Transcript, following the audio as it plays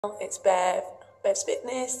It's Bev's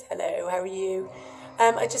Fitness. Hello, how are you?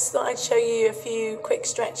 I just thought I'd show you a few quick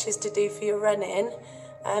stretches to do for your running,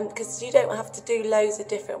 because you don't have to do loads of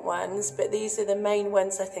different ones, but these are the main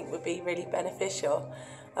ones I think would be really beneficial.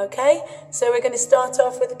 Okay, so we're going to start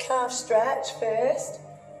off with a calf stretch first.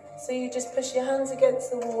 So you just push your hands against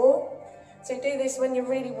the wall. So do this when you're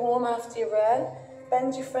really warm after your run.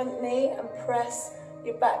 Bend your front knee and press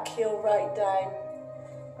your back heel right down.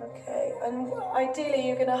 Okay, and ideally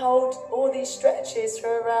you're going to hold all these stretches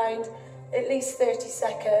for around at least 30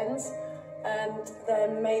 seconds and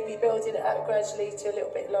then maybe building it up gradually to a little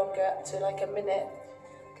bit longer, up to like a minute.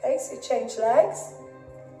 Okay, so change legs.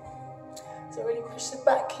 So really push the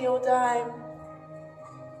back heel down.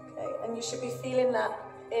 Okay, and you should be feeling that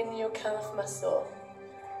in your calf muscle.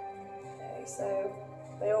 Okay, so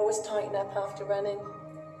they always tighten up after running.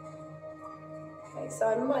 Okay, so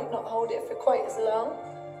I might not hold it for quite as long,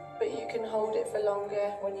 but you can hold it for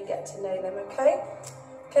longer when you get to know them, okay?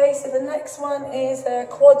 Okay, so the next one is a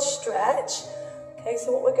quad stretch. Okay,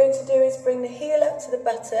 so what we're going to do is bring the heel up to the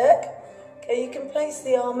buttock. Okay, you can place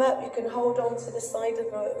the arm up, you can hold on to the side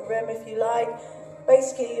of the rim if you like.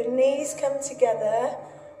 Basically, your knees come together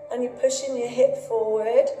and you're pushing your hip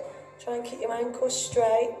forward. Try and keep your ankles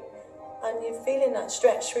straight and you're feeling that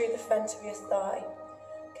stretch through the front of your thigh.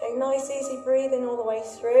 Okay, nice easy breathing all the way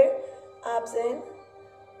through, abs in.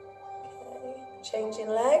 Changing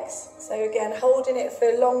legs. So again, holding it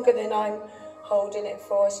for longer than I'm holding it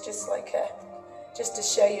for. It's just like just to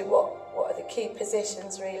show you what are the key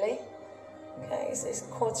positions really. Okay, so it's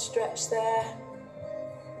quad stretch there.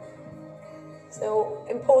 So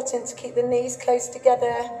important to keep the knees close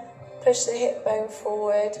together, push the hip bone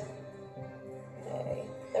forward. Okay,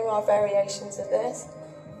 there are variations of this.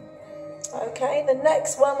 Okay, the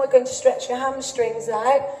next one we're going to stretch your hamstrings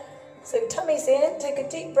out. So tummy's in, take a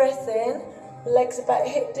deep breath in. Legs about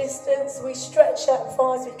hip distance, we stretch out as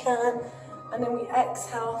far as we can and then we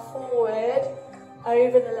exhale forward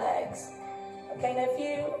over the legs. Okay, now if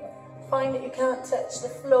you find that you can't touch the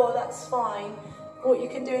floor, that's fine. What you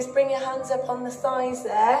can do is bring your hands up on the thighs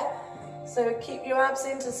there, so keep your abs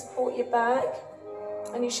in to support your back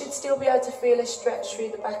and you should still be able to feel a stretch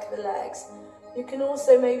through the back of the legs. You can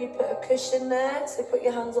also maybe put a cushion there, so put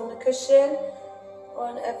your hands on the cushion.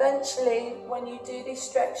 And eventually, when you do these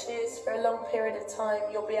stretches for a long period of time,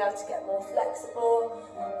 you'll be able to get more flexible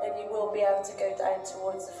and you will be able to go down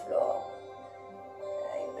towards the floor.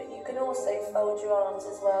 Okay, but you can also fold your arms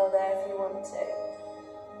as well there if you want to.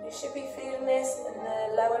 You should be feeling this in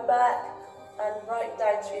the lower back and right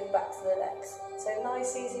down through the backs of the legs. So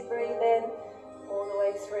nice easy breathing all the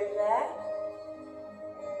way through there.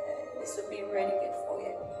 Okay, this would be really good for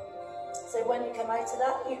you. So when you come out of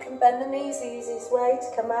that, you can bend the knees, the easiest way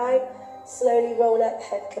to come out. Slowly roll up,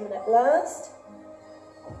 head coming up last.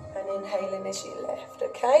 And inhaling as you lift,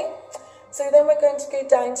 okay? So then we're going to go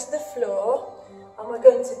down to the floor and we're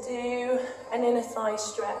going to do an inner thigh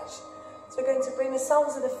stretch. So we're going to bring the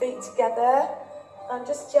soles of the feet together and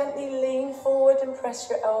just gently lean forward and press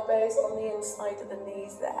your elbows on the inside of the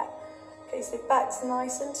knees there. Okay, so back's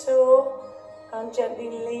nice and tall and gently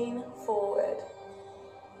lean forward.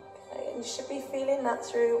 Okay, and you should be feeling that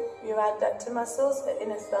through your adductor muscles, the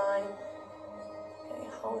inner thigh. Okay,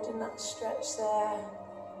 holding that stretch there.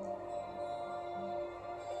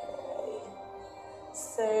 Okay.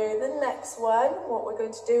 So the next one, what we're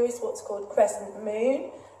going to do is what's called crescent moon.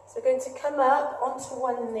 So we're going to come up onto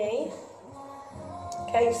one knee.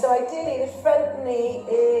 Okay, so ideally the front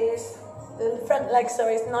leg is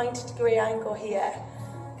 90-degree angle here.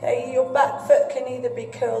 Okay, your back foot can either be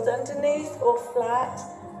curled underneath or flat.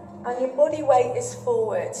 And your body weight is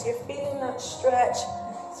forward, so you're feeling that stretch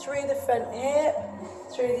through the front hip,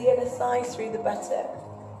 through the inner thigh, through the buttock.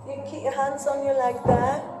 You can keep your hands on your leg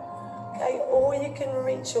there, okay, or you can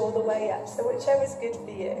reach all the way up, so whichever is good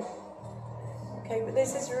for you. Okay, but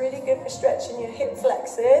this is really good for stretching your hip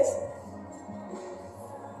flexors.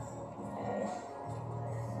 Okay.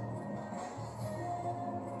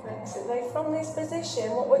 Excellent. Now from this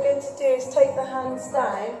position, what we're going to do is take the hands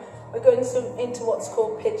down. We're going into what's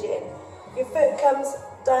called pigeon. Your foot comes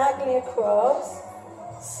diagonally across,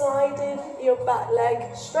 sliding your back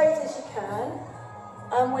leg straight as you can,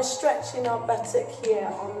 and we're stretching our buttock here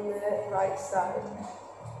on the right side.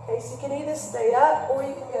 Okay, so you can either stay up, or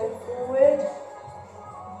you can go forward,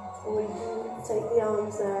 or you can take the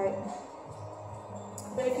arms out.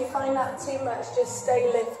 But if you find that too much, just stay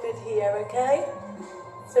lifted here, okay?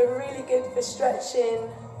 So really good for stretching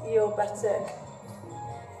your buttock.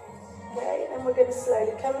 Okay, and we're going to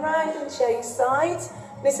slowly come round and change sides.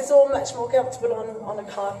 This is all much more comfortable on a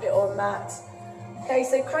carpet or a mat. Okay,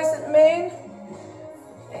 so crescent moon.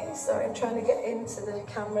 Okay, sorry, I'm trying to get into the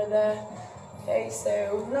camera there. Okay,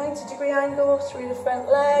 so 90-degree angle through the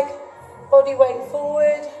front leg, body weight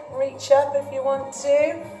forward, reach up if you want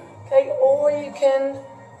to, okay, or you can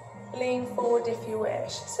lean forward if you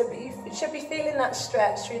wish. So but you should be feeling that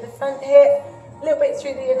stretch through the front hip, a little bit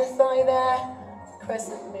through the inner thigh there,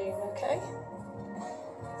 crescent moon, okay?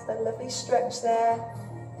 So a lovely stretch there.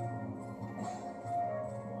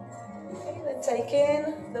 Okay, then take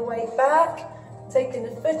in the weight back, taking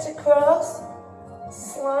the foot across,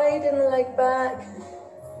 sliding the leg back.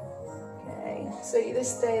 Okay, so you're either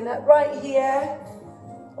staying upright here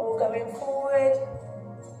or going forward.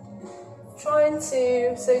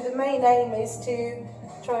 So the main aim is to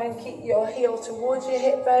try and keep your heel towards your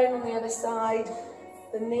hip bone on the other side,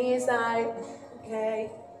 the knee is out, okay,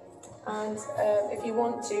 and if you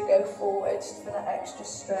want to, go forward for that extra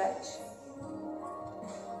stretch.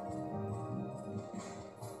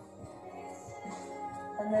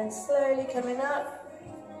 And then slowly coming up,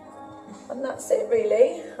 and that's it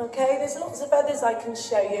really, okay? There's lots of others I can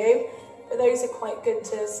show you, but those are quite good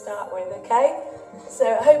to start with, okay? So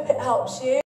I hope it helps you.